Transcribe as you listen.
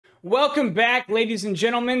Welcome back, ladies and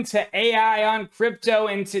gentlemen, to AI on Crypto,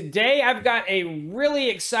 and today I've got a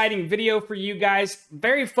really exciting video for you guys,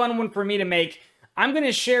 very fun one for me to make. I'm going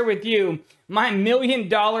to share with you my $1 million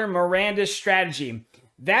Mirandus strategy.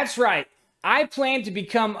 That's right, I plan to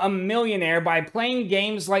become a millionaire by playing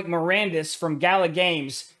games like Mirandus from Gala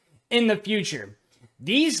Games in the future.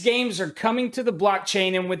 These games are coming to the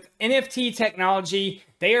blockchain, and with NFT technology,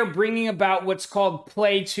 they are bringing about what's called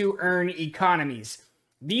play-to-earn economies.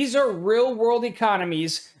 These are real-world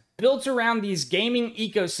economies built around these gaming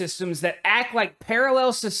ecosystems that act like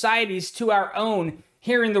parallel societies to our own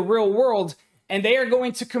here in the real world, and they are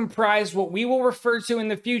going to comprise what we will refer to in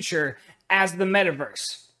the future as the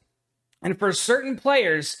metaverse. And for certain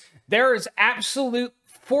players, there is absolute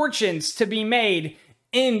fortunes to be made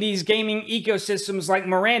in these gaming ecosystems like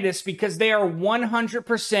Mirandus because they are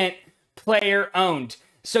 100% player-owned.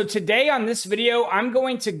 So today on this video, I'm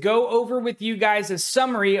going to go over with you guys a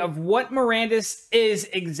summary of what Mirandus is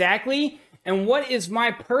exactly and what is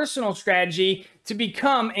my personal strategy to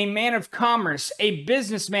become a man of commerce, a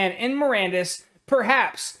businessman in Mirandus,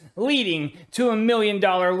 perhaps leading to $1 million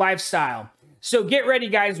lifestyle. So get ready,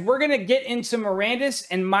 guys. We're going to get into Mirandus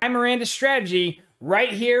and my Mirandus strategy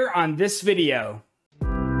right here on this video.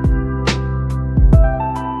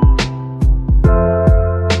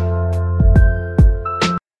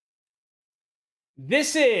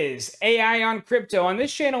 This is AI on Crypto. On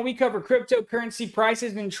this channel, we cover cryptocurrency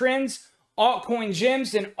prices and trends, altcoin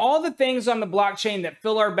gems, and all the things on the blockchain that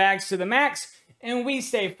fill our bags to the max, and we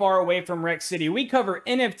stay far away from Wreck City. We cover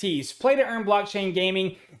NFTs, play-to-earn blockchain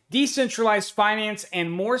gaming, decentralized finance, and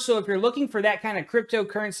more. So if you're looking for that kind of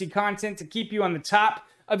cryptocurrency content to keep you on the top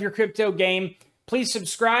of your crypto game, please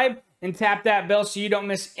subscribe and tap that bell so you don't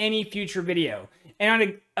miss any future video. And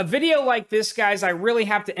on a video like this, guys, I really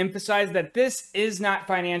have to emphasize that this is not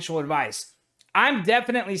financial advice. I'm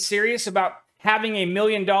definitely serious about having a $1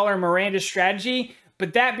 million Mirandus strategy,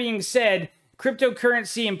 but that being said,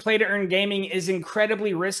 cryptocurrency and play-to-earn gaming is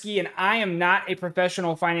incredibly risky, and I am not a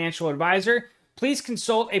professional financial advisor. Please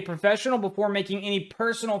consult a professional before making any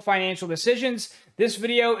personal financial decisions. This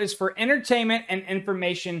video is for entertainment and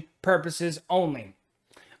information purposes only.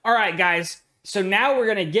 All right, guys. So now we're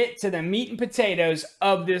going to get to the meat and potatoes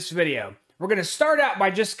of this video. We're going to start out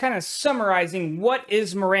by just kind of summarizing what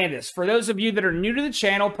is Mirandus. For those of you that are new to the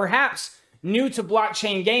channel, perhaps new to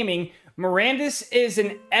blockchain gaming, Mirandus is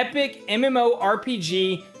an epic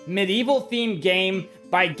MMORPG medieval themed game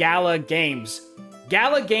by Gala Games.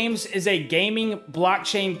 Gala Games is a gaming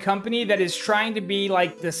blockchain company that is trying to be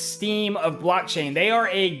like the Steam of blockchain. They are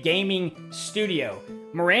a gaming studio.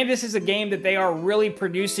 Mirandus is a game that they are really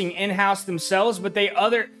producing in-house themselves, but they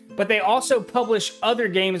also publish other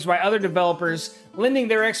games by other developers, lending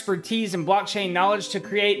their expertise and blockchain knowledge to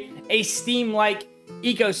create a Steam-like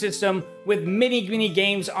ecosystem with many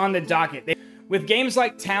games on the docket. With games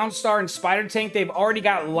like Townstar and Spider Tank, they've already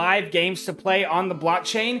got live games to play on the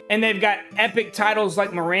blockchain, and they've got epic titles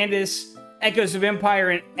like Mirandus, Echoes of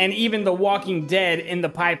Empire, and even The Walking Dead in the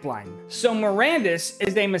pipeline. So Mirandus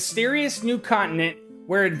is a mysterious new continent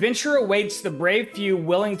where adventure awaits the brave few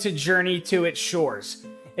willing to journey to its shores.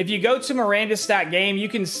 If you go to Mirandus.game, you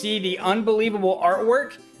can see the unbelievable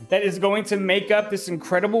artwork that is going to make up this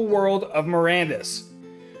incredible world of Mirandus.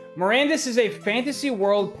 Mirandus is a fantasy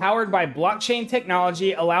world powered by blockchain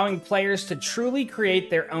technology, allowing players to truly create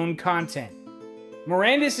their own content.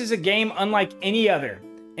 Mirandus is a game unlike any other,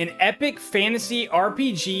 an epic fantasy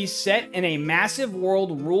RPG set in a massive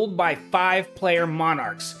world ruled by 5-player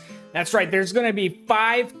monarchs. That's right, there's going to be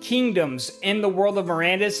 5 kingdoms in the world of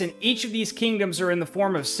Mirandus, and each of these kingdoms are in the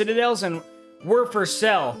form of citadels and were for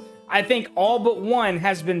sale. I think all but one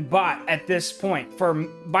has been bought at this point for,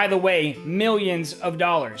 by the way, millions of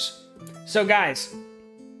dollars. So guys,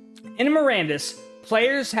 in Mirandus,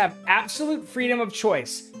 players have absolute freedom of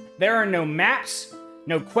choice. There are no maps,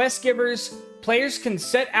 no quest givers. Players can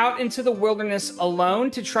set out into the wilderness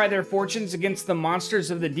alone to try their fortunes against the monsters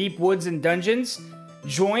of the deep woods and dungeons,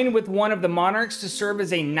 join with one of the monarchs to serve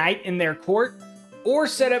as a knight in their court, or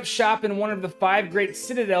set up shop in one of the 5 great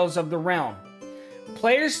citadels of the realm.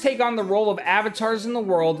 Players take on the role of avatars in the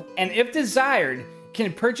world, and if desired,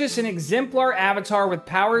 can purchase an exemplar avatar with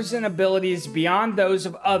powers and abilities beyond those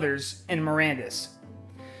of others in Mirandus.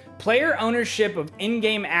 Player ownership of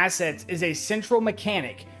in-game assets is a central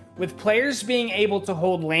mechanic, with players being able to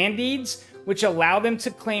hold land deeds, which allow them to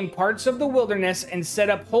claim parts of the wilderness and set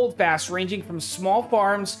up holdfasts ranging from small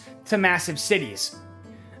farms to massive cities.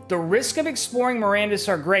 The risks of exploring Mirandus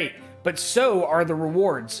are great, but so are the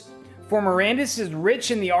rewards. For Mirandus is rich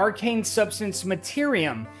in the arcane substance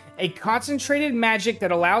Materium, a concentrated magic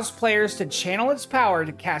that allows players to channel its power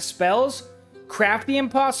to cast spells, craft the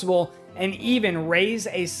impossible, and even raise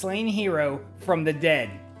a slain hero from the dead.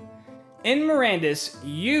 In Mirandus,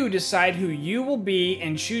 you decide who you will be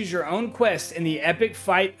and choose your own quest in the epic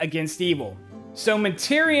fight against evil. So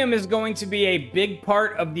Materium is going to be a big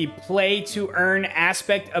part of the play to earn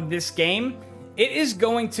aspect of this game. It is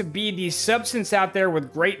going to be the substance out there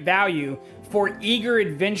with great value for eager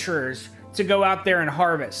adventurers to go out there and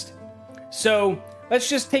harvest. So let's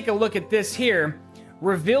just take a look at this here.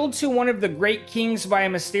 Revealed to one of the great kings by a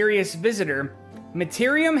mysterious visitor,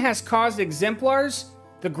 Materium has caused exemplars,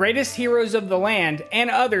 the greatest heroes of the land, and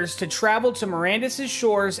others to travel to Mirandus'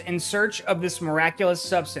 shores in search of this miraculous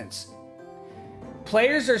substance.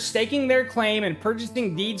 Players are staking their claim and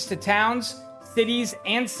purchasing deeds to towns, cities,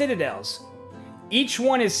 and citadels. Each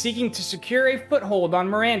one is seeking to secure a foothold on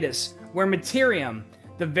Mirandus, where Materium,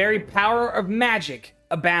 the very power of magic,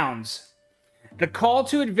 abounds. The call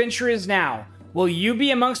to adventure is now. Will you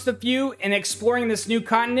be amongst the few in exploring this new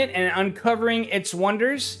continent and uncovering its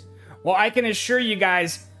wonders? Well, I can assure you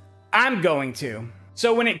guys, I'm going to.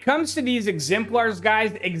 So when it comes to these exemplars,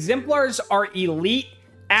 guys, exemplars are elite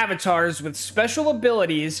avatars with special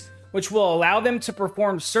abilities which will allow them to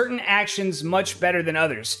perform certain actions much better than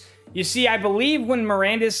others. You see, I believe when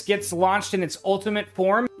Mirandus gets launched in its ultimate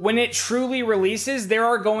form, when it truly releases, there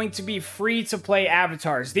are going to be free-to-play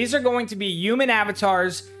avatars. These are going to be human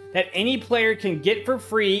avatars that any player can get for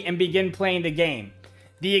free and begin playing the game.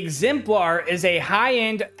 The Exemplar is a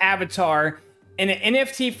high-end avatar in an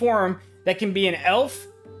NFT form that can be an elf,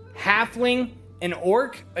 halfling, an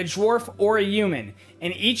orc, a dwarf, or a human.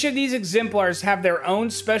 And each of these exemplars have their own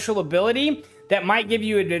special ability that might give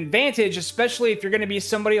you an advantage, especially if you're going to be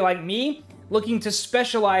somebody like me looking to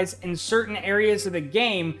specialize in certain areas of the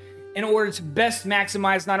game in order to best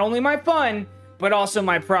maximize not only my fun, but also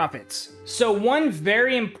my profits. So one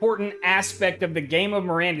very important aspect of the game of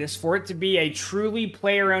Mirandus for it to be a truly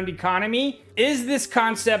player-owned economy is this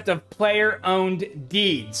concept of player-owned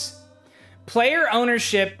deeds. Player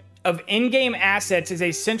ownership of in-game assets is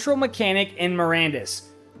a central mechanic in Mirandus.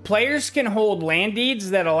 Players can hold land deeds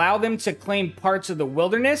that allow them to claim parts of the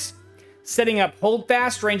wilderness, setting up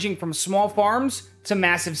holdfast ranging from small farms to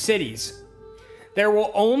massive cities. There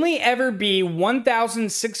will only ever be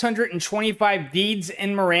 1,625 deeds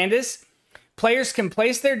in Mirandus. Players can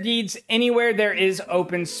place their deeds anywhere there is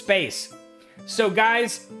open space. So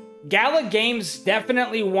guys, Gala Games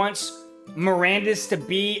definitely wants Mirandus to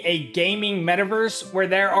be a gaming metaverse where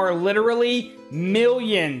there are literally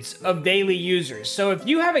millions of daily users. So if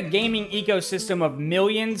you have a gaming ecosystem of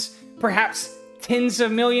millions, perhaps tens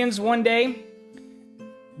of millions one day,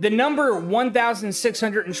 the number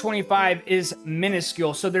 1,625 is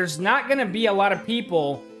minuscule. So there's not going to be a lot of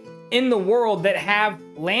people in the world that have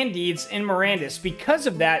land deeds in Mirandus. Because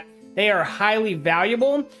of that, they are highly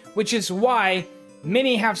valuable, which is why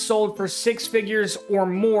many have sold for 6 figures or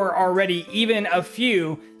more already, even a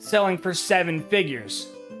few selling for 7 figures.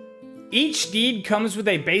 Each deed comes with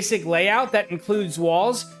a basic layout that includes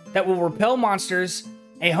walls that will repel monsters,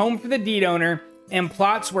 a home for the deed owner, and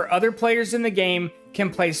plots where other players in the game can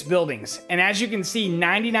place buildings. And as you can see,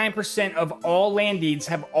 99% of all land deeds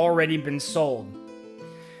have already been sold.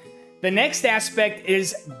 The next aspect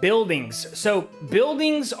is buildings. So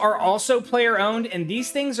buildings are also player owned, and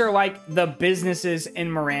these things are like the businesses in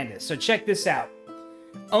Mirandus. So check this out.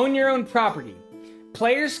 Own your own property.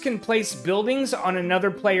 Players can place buildings on another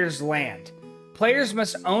player's land. Players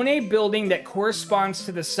must own a building that corresponds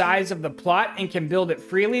to the size of the plot and can build it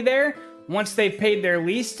freely there once they've paid their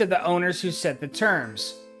lease to the owners who set the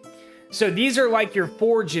terms. So these are like your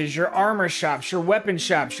forges, your armor shops, your weapon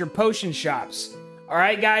shops, your potion shops. All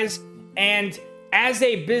right, guys? And as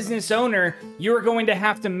a business owner, you're going to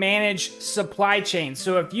have to manage supply chain.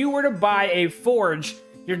 So if you were to buy a forge,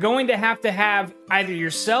 you're going to have either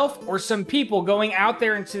yourself or some people going out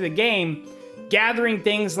there into the game, gathering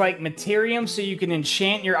things like materium so you can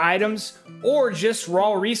enchant your items, or just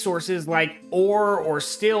raw resources like ore or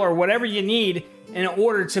steel or whatever you need in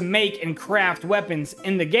order to make and craft weapons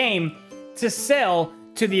in the game to sell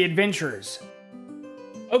to the adventurers.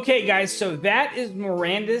 Okay guys, so that is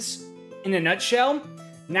Mirandus in a nutshell.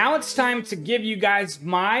 Now it's time to give you guys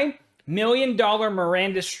my $1 million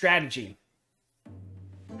Mirandus strategy.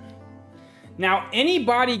 Now,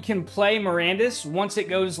 anybody can play Mirandus once it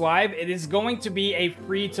goes live. It is going to be a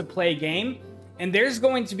free-to-play game, and there's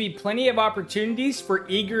going to be plenty of opportunities for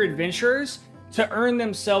eager adventurers to earn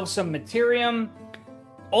themselves some Materium,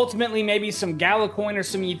 ultimately maybe some Gala coin or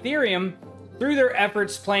some Ethereum through their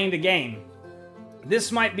efforts playing the game.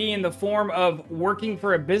 This might be in the form of working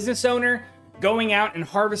for a business owner, going out and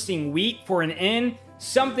harvesting wheat for an inn,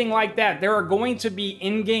 something like that. There are going to be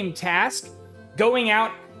in-game tasks, going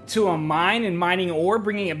out to a mine and mining ore,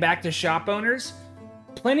 bringing it back to shop owners.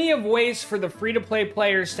 Plenty of ways for the free-to-play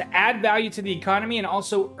players to add value to the economy and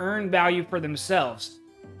also earn value for themselves.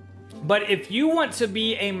 But if you want to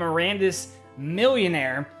be a Mirandus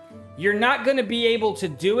millionaire, you're not going to be able to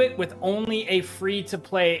do it with only a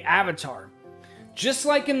free-to-play avatar. Just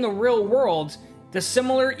like in the real world, the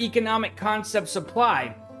similar economic concepts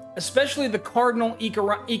apply, especially the cardinal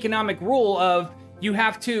economic rule of you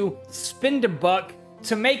have to spend a buck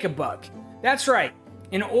to make a buck. That's right.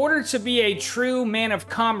 In order to be a true man of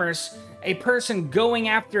commerce, a person going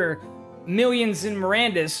after millions in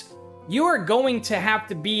Mirandus, you are going to have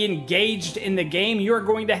to be engaged in the game. You are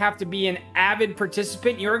going to have to be an avid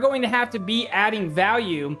participant. You are going to have to be adding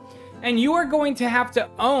value. And you are going to have to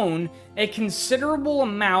own a considerable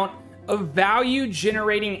amount of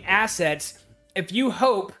value-generating assets if you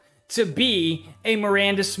hope to be a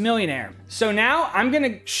Mirandus millionaire. So now I'm going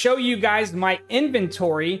to show you guys my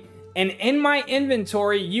inventory. And in my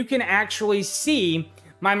inventory, you can actually see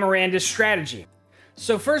my Mirandus strategy.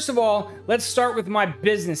 So first of all, let's start with my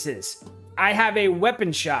businesses. I have a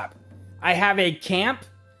weapon shop, I have a camp,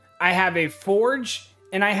 I have a forge,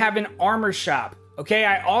 and I have an armor shop. Okay,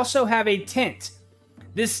 I also have a tent.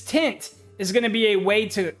 This tent is going to be a way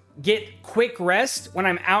to get quick rest when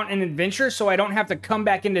I'm out in adventure, so I don't have to come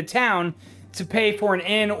back into town to pay for an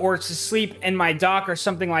inn or to sleep in my dock or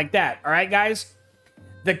something like that. All right, guys?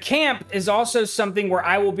 The camp is also something where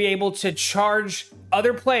I will be able to charge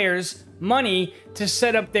other players money to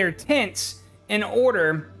set up their tents in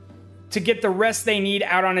order to get the rest they need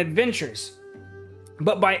out on adventures.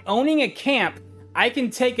 But by owning a camp, I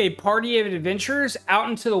can take a party of adventurers out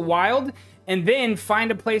into the wild and then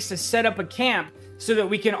find a place to set up a camp so that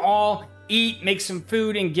we can all eat, make some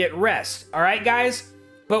food, and get rest. All right, guys?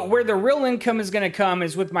 But where the real income is going to come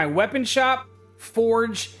is with my weapon shop,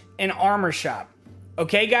 forge, and armor shop.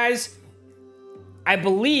 Okay, guys? I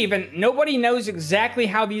believe, and nobody knows exactly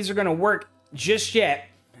how these are going to work just yet,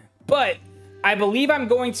 but I believe I'm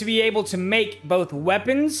going to be able to make both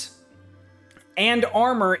weapons and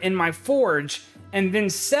armor in my forge and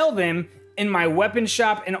then sell them in my weapon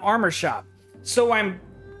shop and armor shop. So I'm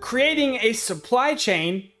creating a supply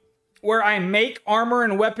chain where I make armor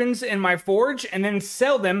and weapons in my forge and then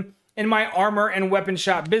sell them in my armor and weapon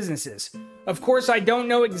shop businesses. Of course, I don't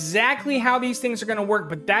know exactly how these things are going to work,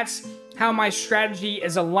 but that's how my strategy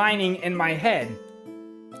is aligning in my head.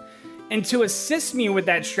 And to assist me with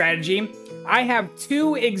that strategy, I have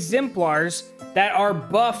 2 exemplars that are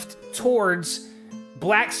buffed towards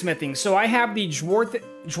blacksmithing. So I have the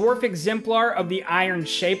dwarf exemplar of the Iron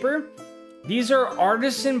Shaper. These are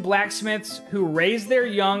artisan blacksmiths who raise their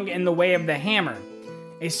young in the way of the hammer.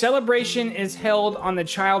 A celebration is held on the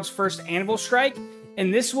child's first anvil strike,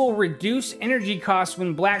 and this will reduce energy costs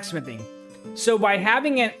when blacksmithing. So by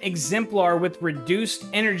having an exemplar with reduced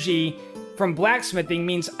energy from blacksmithing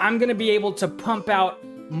means I'm going to be able to pump out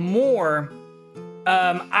more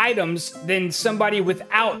items than somebody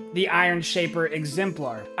without the Iron Shaper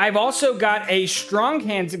exemplar. I've also got a Strong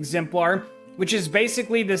Hands exemplar, which is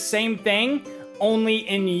basically the same thing, only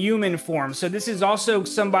in human form. So this is also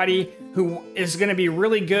somebody who is going to be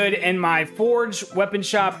really good in my forge, weapon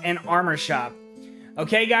shop, and armor shop.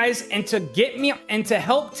 Okay, guys, and to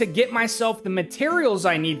help to get myself the materials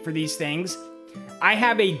I need for these things, I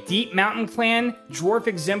have a Deep Mountain Clan Dwarf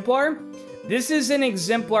Exemplar. This is an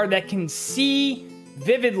exemplar that can see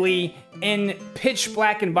vividly in pitch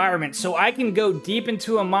black environments. So I can go deep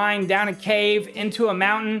into a mine, down a cave, into a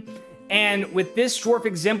mountain, and with this Dwarf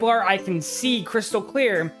Exemplar, I can see crystal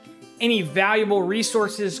clear any valuable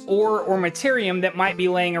resources or materium that might be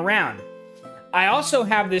laying around. I also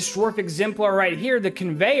have this Dwarf Exemplar right here, the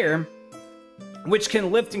Conveyor, which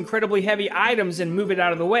can lift incredibly heavy items and move it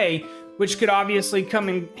out of the way, which could obviously come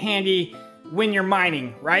in handy when you're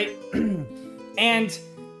mining, right? And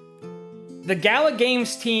the Gala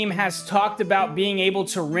Games team has talked about being able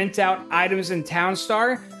to rent out items in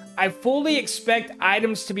Townstar. I fully expect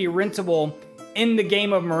items to be rentable in the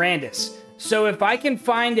game of Mirandus. So if I can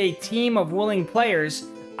find a team of willing players,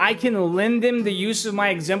 I can lend them the use of my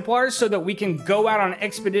exemplars so that we can go out on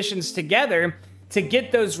expeditions together to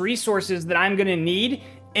get those resources that I'm going to need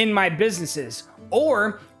in my businesses.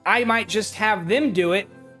 Or I might just have them do it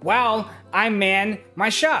while I man my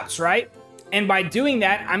shops, right? And by doing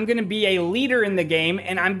that, I'm going to be a leader in the game,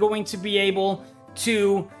 and I'm going to be able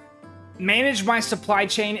to manage my supply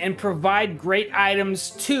chain and provide great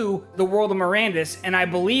items to the world of Mirandus. And I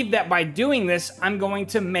believe that by doing this, I'm going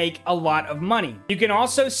to make a lot of money. You can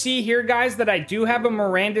also see here, guys, that I do have a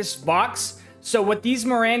Mirandus box So what these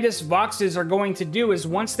Mirandus boxes are going to do is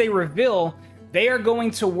once they reveal, they are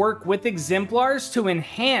going to work with exemplars to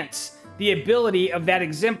enhance the ability of that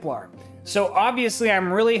exemplar. So obviously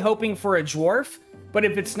I'm really hoping for a dwarf, but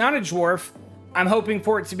if it's not a dwarf, I'm hoping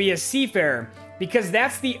for it to be a seafarer, because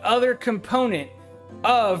that's the other component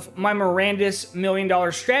of my Mirandus $1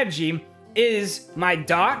 million strategy is my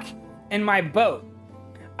dock and my boat.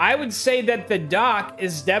 I would say that the dock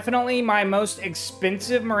is definitely my most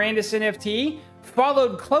expensive Mirandus NFT,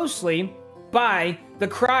 followed closely by the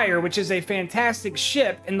Crier, which is a fantastic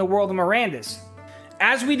ship in the world of Mirandus.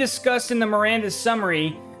 As we discussed in the Mirandus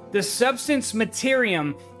summary, the substance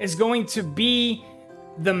Materium is going to be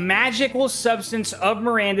the magical substance of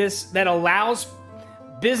Mirandus that allows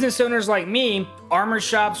business owners like me, armor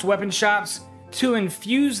shops, weapon shops, to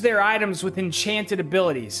infuse their items with enchanted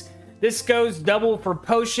abilities. This goes double for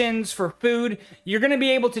potions, for food. You're going to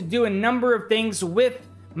be able to do a number of things with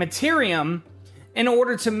Materium in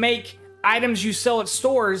order to make items you sell at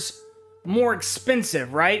stores more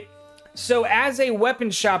expensive, right? So as a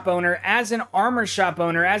weapon shop owner, as an armor shop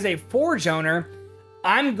owner, as a forge owner,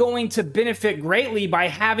 I'm going to benefit greatly by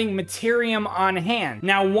having Materium on hand.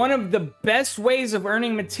 Now, one of the best ways of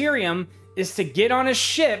earning Materium is to get on a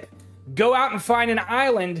ship, go out and find an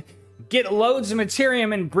island, get loads of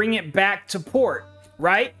Materium and bring it back to port,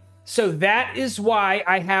 right? So that is why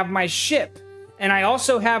I have my ship. And I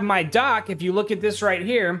also have my dock. If you look at this right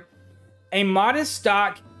here, a modest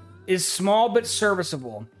dock is small but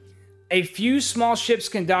serviceable. A few small ships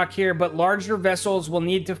can dock here, but larger vessels will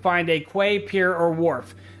need to find a quay, pier, or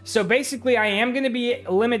wharf. So basically, I am going to be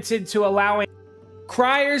limited to allowing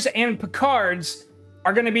Criers and Picards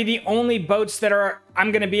are going to be the only boats that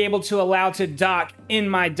I'm going to be able to allow to dock in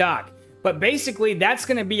my dock. But basically, that's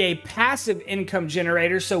going to be a passive income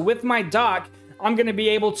generator. So with my dock, I'm going to be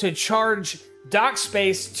able to charge dock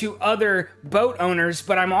space to other boat owners,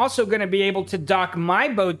 but I'm also going to be able to dock my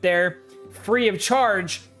boat there free of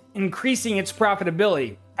charge, increasing its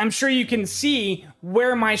profitability. I'm sure you can see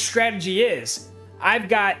where my strategy is. I've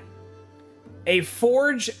got a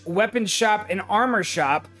forge, weapon shop, and armor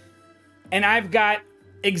shop, and I've got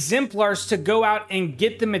exemplars to go out and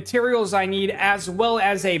get the materials I need, as well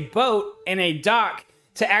as a boat and a dock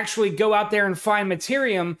to actually go out there and find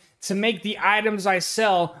Materium to make the items I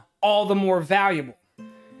sell all the more valuable.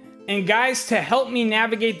 And guys, to help me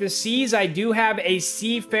navigate the seas, I do have a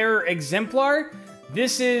Seafarer exemplar.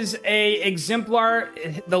 This is a exemplar.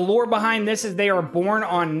 The lore behind this is they are born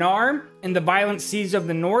on Nar in the violent seas of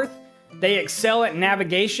the north. They excel at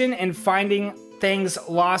navigation and finding things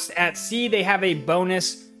lost at sea. They have a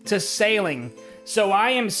bonus to sailing. So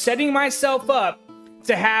I am setting myself up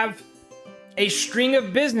to have a string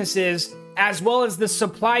of businesses as well as the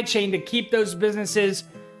supply chain to keep those businesses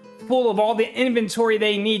full of all the inventory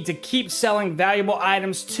they need to keep selling valuable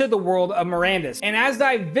items to the world of Mirandus. And as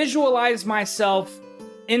I visualize myself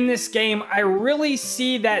in this game, I really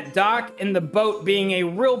see that dock and the boat being a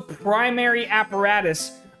real primary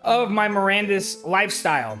apparatus of my Mirandus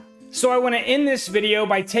lifestyle. So I want to end this video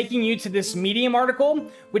by taking you to this Medium article,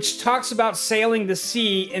 which talks about sailing the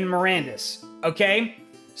sea in Mirandus, okay?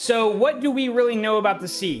 So what do we really know about the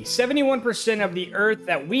sea? 71% of the Earth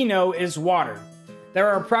that we know is water. There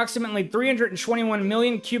are approximately 321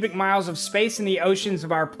 million cubic miles of space in the oceans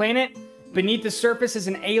of our planet. Beneath the surface is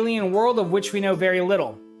an alien world of which we know very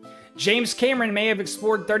little. James Cameron may have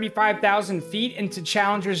explored 35,000 feet into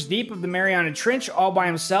Challenger's Deep of the Mariana Trench all by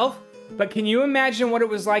himself, but can you imagine what it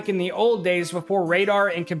was like in the old days before radar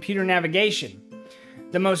and computer navigation?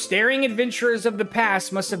 The most daring adventurers of the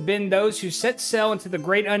past must have been those who set sail into the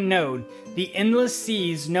great unknown, the endless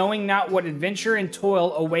seas, knowing not what adventure and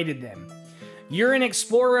toil awaited them. You're an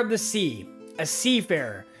explorer of the sea, a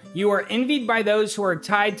seafarer. You are envied by those who are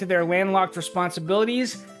tied to their landlocked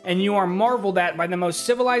responsibilities, and you are marveled at by the most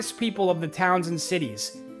civilized people of the towns and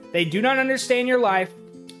cities. They do not understand your life.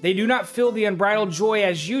 They do not feel the unbridled joy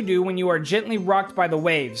as you do when you are gently rocked by the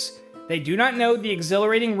waves. They do not know the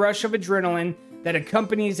exhilarating rush of adrenaline that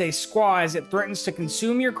accompanies a squall as it threatens to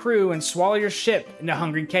consume your crew and swallow your ship into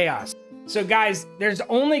hungry chaos. So guys, there's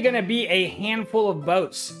only going to be a handful of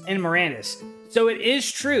boats in Mirandus. So it is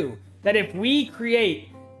true that if we create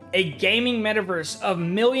a gaming metaverse of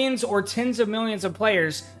millions or tens of millions of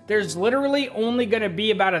players, there's literally only going to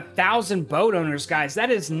be about 1,000 boat owners, guys. That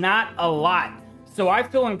is not a lot. So I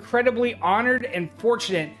feel incredibly honored and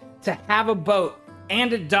fortunate to have a boat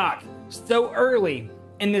and a dock so early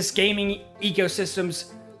in this gaming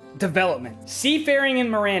ecosystem's development. Seafaring in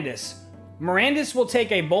Mirandus. Mirandus will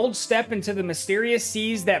take a bold step into the mysterious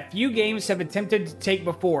seas that few games have attempted to take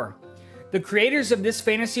before. The creators of this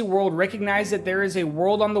fantasy world recognize that there is a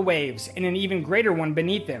world on the waves and an even greater one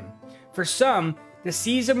beneath them. For some, the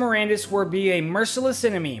seas of Mirandus will be a merciless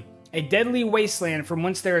enemy, a deadly wasteland from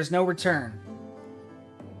whence there is no return.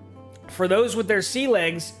 For those with their sea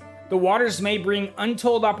legs, the waters may bring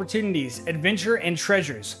untold opportunities, adventure, and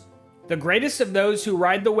treasures. The greatest of those who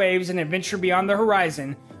ride the waves and adventure beyond the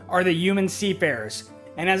horizon are the human seafarers.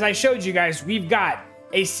 And as I showed you guys, we've got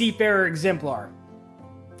a seafarer exemplar.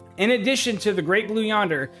 In addition to the Great Blue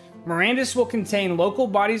Yonder, Mirandus will contain local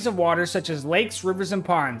bodies of water such as lakes, rivers, and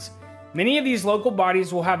ponds. Many of these local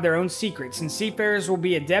bodies will have their own secrets, and seafarers will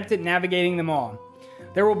be adept at navigating them all.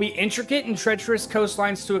 There will be intricate and treacherous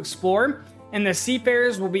coastlines to explore, and the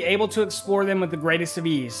seafarers will be able to explore them with the greatest of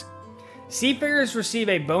ease. Seafarers receive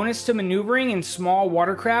a bonus to maneuvering in small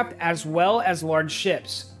watercraft as well as large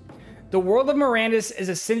ships. The world of Mirandus is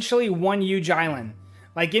essentially one huge island.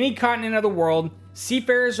 Like any continent of the world,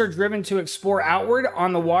 seafarers are driven to explore outward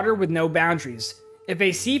on the water with no boundaries. If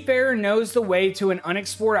a seafarer knows the way to an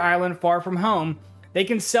unexplored island far from home, they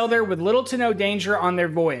can sail there with little to no danger on their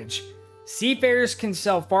voyage. Seafarers can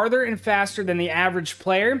sail farther and faster than the average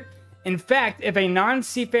player. In fact, if a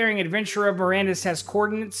non-seafaring adventurer of Mirandus has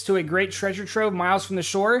coordinates to a great treasure trove miles from the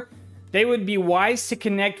shore, they would be wise to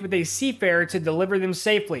connect with a seafarer to deliver them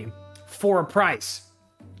safely, for a price.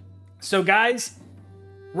 So guys,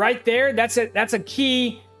 right there, that's a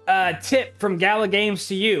key tip from Gala Games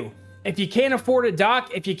to you. If you can't afford a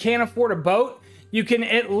dock, if you can't afford a boat, you can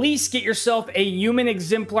at least get yourself a human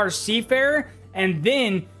exemplar seafarer, and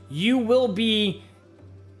then you will be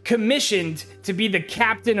commissioned to be the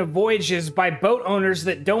captain of voyages by boat owners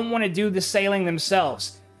that don't want to do the sailing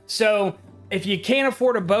themselves. So if you can't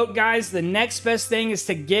afford a boat, guys, the next best thing is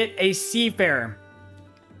to get a seafarer.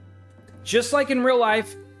 Just like in real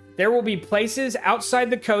life, there will be places outside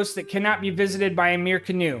the coast that cannot be visited by a mere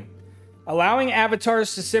canoe. Allowing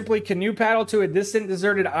avatars to simply canoe paddle to a distant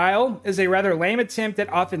deserted isle is a rather lame attempt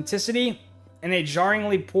at authenticity and a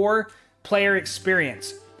jarringly poor player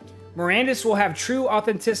experience. Mirandus will have true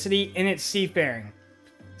authenticity in its seafaring.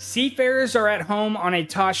 Seafarers are at home on a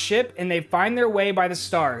tossed ship and they find their way by the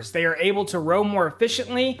stars. They are able to row more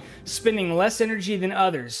efficiently, spending less energy than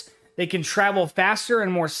others. They can travel faster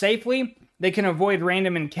and more safely. They can avoid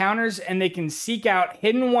random encounters, and they can seek out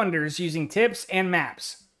hidden wonders using tips and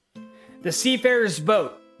maps. The seafarer's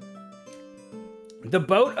boat. The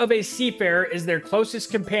boat of a seafarer is their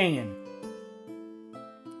closest companion,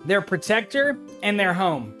 their protector, and their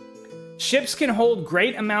home. Ships can hold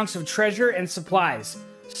great amounts of treasure and supplies,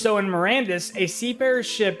 so in Mirandus, a seafarer's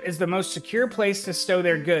ship is the most secure place to stow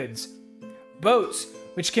their goods. Boats,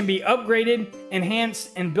 which can be upgraded,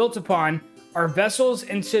 enhanced, and built upon, are vessels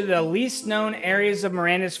into the least known areas of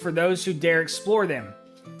Mirandus for those who dare explore them.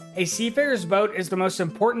 A seafarer's boat is the most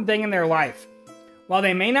important thing in their life. While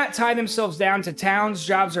they may not tie themselves down to towns,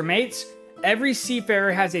 jobs, or mates, every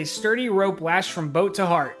seafarer has a sturdy rope lashed from boat to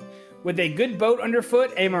heart. With a good boat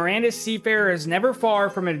underfoot, a Mirandus seafarer is never far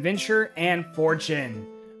from adventure and fortune.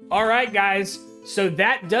 Alright guys, so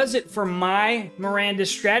that does it for my Mirandus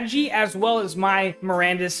strategy as well as my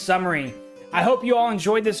Mirandus summary. I hope you all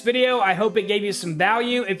enjoyed this video. I hope it gave you some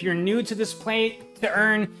value. If you're new to this play to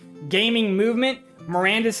earn gaming movement,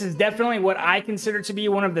 Mirandus is definitely what I consider to be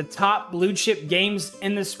one of the top blue chip games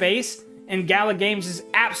in the space, and Gala Games is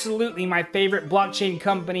absolutely my favorite blockchain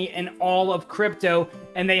company in all of crypto,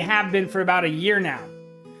 and they have been for about a year now.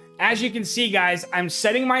 As you can see, guys, I'm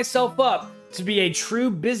setting myself up to be a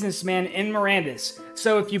true businessman in Mirandus.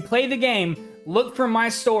 So if you play the game, look for my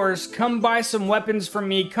stores, come buy some weapons from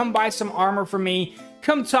me, come buy some armor from me,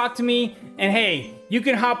 come talk to me, and hey, you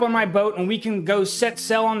can hop on my boat and we can go set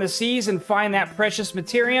sail on the seas and find that precious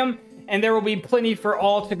materium, and there will be plenty for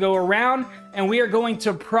all to go around, and we are going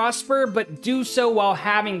to prosper, but do so while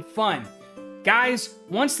having fun. Guys,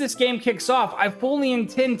 once this game kicks off, I fully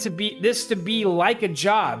intend this to be like a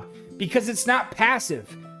job, because it's not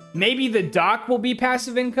passive. Maybe the dock will be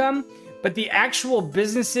passive income, but the actual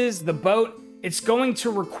businesses, the boat, it's going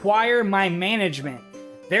to require my management.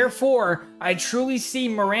 Therefore, I truly see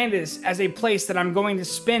Mirandus as a place that I'm going to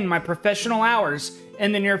spend my professional hours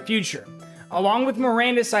in the near future. Along with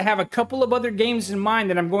Mirandus, I have a couple of other games in mind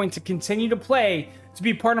that I'm going to continue to play to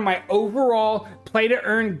be part of my overall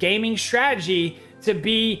play-to-earn gaming strategy to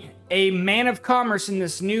be a man of commerce in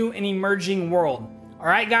this new and emerging world.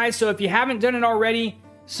 Alright guys, so if you haven't done it already,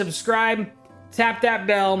 subscribe, tap that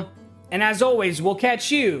bell, and as always, we'll catch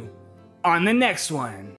you on the next one.